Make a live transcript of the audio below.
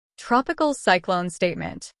Tropical Cyclone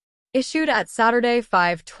Statement. Issued at Saturday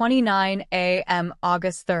 5:29 a.m.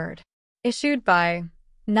 August 3rd. Issued by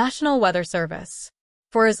National Weather Service.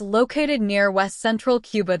 Is located near west-central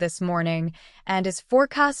Cuba this morning and is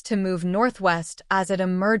forecast to move northwest as it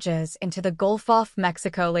emerges into the Gulf of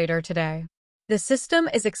Mexico later today. The system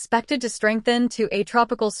is expected to strengthen to a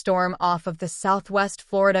tropical storm off of the southwest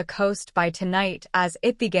Florida coast by tonight as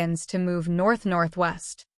it begins to move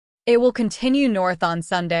north-northwest. It will continue north on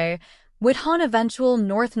Sunday, with an eventual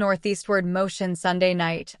north-northeastward motion Sunday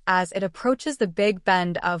night as it approaches the Big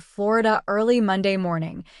Bend of Florida early Monday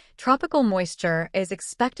morning. Tropical moisture is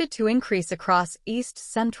expected to increase across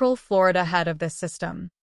east-central Florida ahead of this system.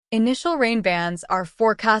 Initial rain bands are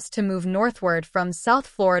forecast to move northward from South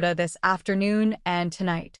Florida this afternoon and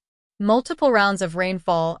tonight. Multiple rounds of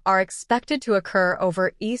rainfall are expected to occur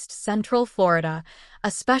over east-central Florida,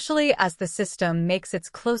 especially as the system makes its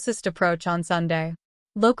closest approach on Sunday.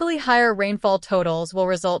 Locally higher rainfall totals will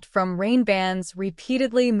result from rain bands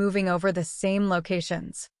repeatedly moving over the same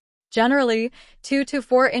locations. Generally, 2 to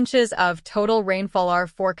 4 inches of total rainfall are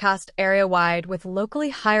forecast area-wide, with locally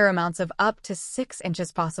higher amounts of up to 6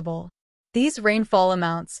 inches possible. These rainfall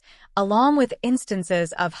amounts, along with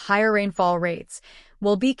instances of higher rainfall rates,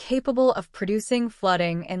 will be capable of producing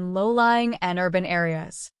flooding in low-lying and urban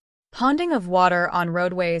areas. Ponding of water on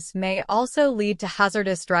roadways may also lead to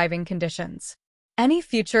hazardous driving conditions. Any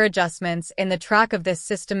future adjustments in the track of this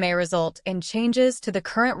system may result in changes to the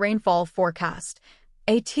current rainfall forecast.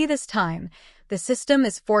 At this time, the system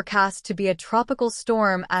is forecast to be a tropical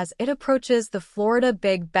storm as it approaches the Florida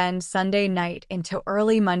Big Bend Sunday night into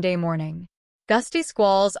early Monday morning. Gusty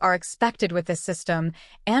squalls are expected with this system,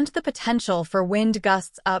 and the potential for wind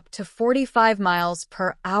gusts up to 45 miles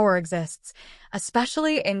per hour exists,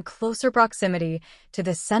 especially in closer proximity to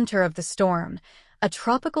the center of the storm. A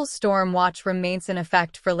tropical storm watch remains in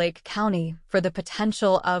effect for Lake County for the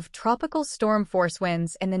potential of tropical storm force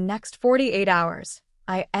winds in the next 48 hours.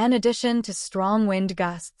 In addition to strong wind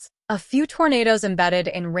gusts, a few tornadoes embedded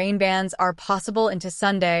in rain bands are possible into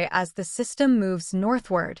Sunday as the system moves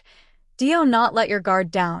northward. Do not let your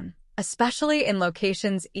guard down, especially in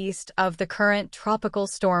locations east of the current tropical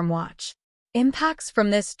storm watch. Impacts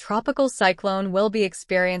from this tropical cyclone will be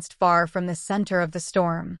experienced far from the center of the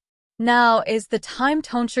storm. Now is the time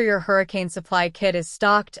to ensure your hurricane supply kit is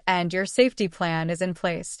stocked and your safety plan is in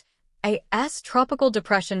place. As Tropical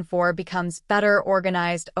Depression 4 becomes better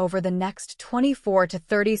organized over the next 24 to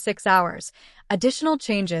 36 hours, additional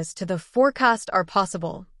changes to the forecast are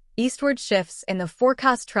possible. Eastward shifts in the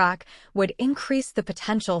forecast track would increase the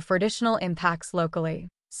potential for additional impacts locally.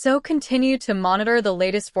 So continue to monitor the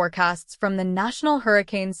latest forecasts from the National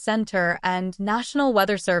Hurricane Center and National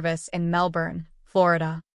Weather Service in Melbourne,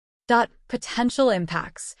 Florida. Potential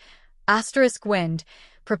impacts. Wind.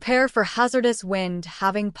 Prepare for hazardous wind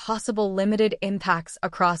having possible limited impacts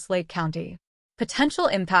across Lake County. Potential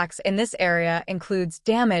impacts in this area includes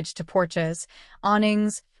damage to porches,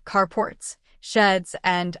 awnings, carports, sheds,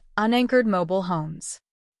 and unanchored mobile homes.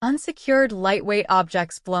 Unsecured lightweight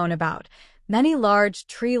objects blown about, many large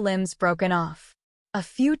tree limbs broken off. A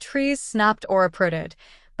few trees snapped or uprooted,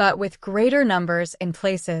 but with greater numbers in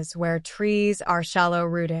places where trees are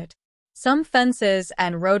shallow-rooted. Some fences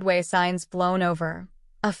and roadway signs blown over.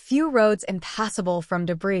 A few roads impassable from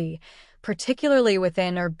debris, particularly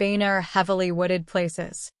within urban or heavily wooded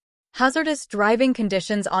places. Hazardous driving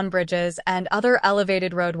conditions on bridges and other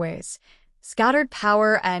elevated roadways. Scattered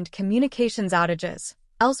power and communications outages.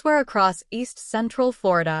 Elsewhere across east-central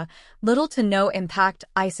Florida, little to no impact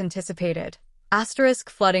ice anticipated.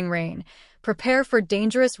 Flooding rain. Prepare for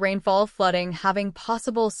dangerous rainfall flooding having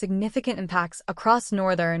possible significant impacts across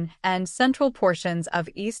northern and central portions of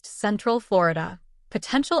east-central Florida.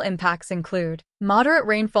 Potential impacts include moderate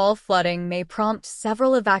rainfall flooding may prompt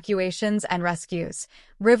several evacuations and rescues.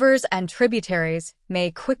 Rivers and tributaries may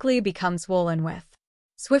quickly become swollen with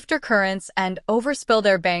swifter currents and overspill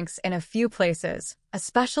their banks in a few places,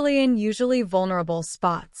 especially in usually vulnerable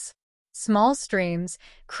spots. Small streams,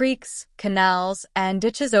 creeks, canals, and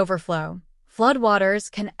ditches overflow.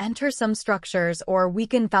 Floodwaters can enter some structures or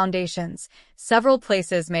weaken foundations. Several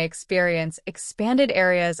places may experience expanded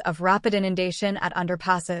areas of rapid inundation at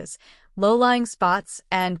underpasses, low-lying spots,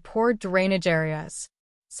 and poor drainage areas.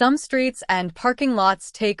 Some streets and parking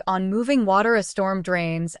lots take on moving water as storm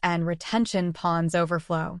drains and retention ponds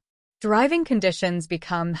overflow. Driving conditions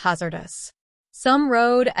become hazardous. Some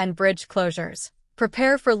road and bridge closures.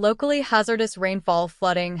 Prepare for locally hazardous rainfall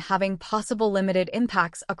flooding having possible limited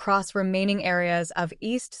impacts across remaining areas of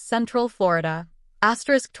east-central Florida.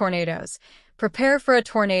 Tornadoes. Prepare for a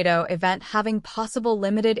tornado event having possible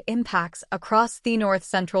limited impacts across the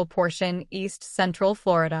north-central portion, east-central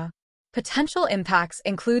Florida. Potential impacts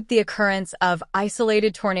include the occurrence of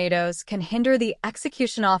isolated tornadoes can hinder the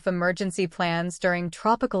execution of emergency plans during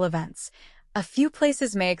tropical events. A few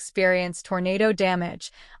places may experience tornado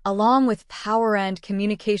damage, along with power and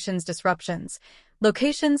communications disruptions.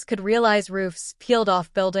 Locations could realize roofs peeled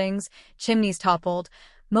off buildings, chimneys toppled,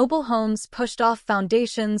 mobile homes pushed off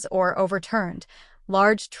foundations or overturned,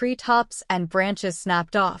 large tree tops and branches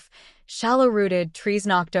snapped off, shallow-rooted trees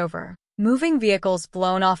knocked over, moving vehicles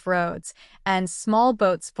blown off roads, and small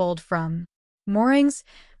boats pulled from moorings.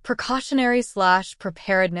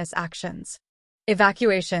 Precautionary/preparedness actions.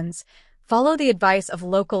 Evacuations. Follow the advice of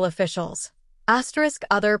local officials.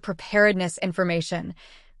 Other preparedness information.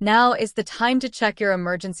 Now is the time to check your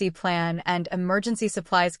emergency plan and emergency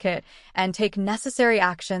supplies kit and take necessary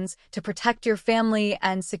actions to protect your family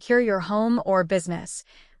and secure your home or business.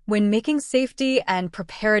 When making safety and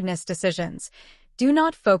preparedness decisions, do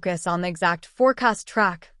not focus on the exact forecast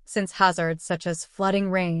track, since hazards such as flooding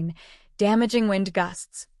rain, damaging wind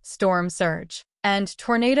gusts, storm surge, and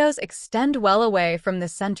tornadoes extend well away from the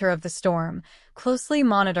center of the storm. Closely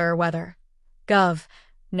monitor weather.gov,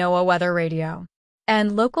 NOAA Weather Radio,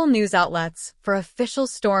 and local news outlets for official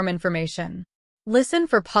storm information. Listen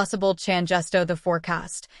for possible changes to the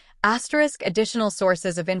forecast. Additional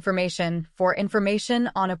sources of information. For information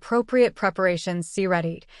on appropriate preparations, see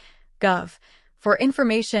Reddit.gov. For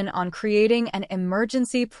information on creating an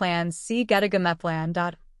emergency plan, see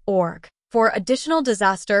getagmeplan.org. For additional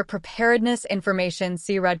disaster preparedness information,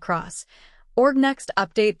 see Red Cross.org. Next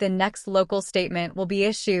update. The next local statement will be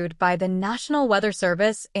issued by the National Weather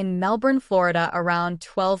Service in Melbourne, Florida around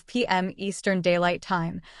 12 p.m. Eastern Daylight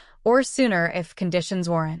Time, or sooner if conditions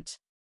warrant.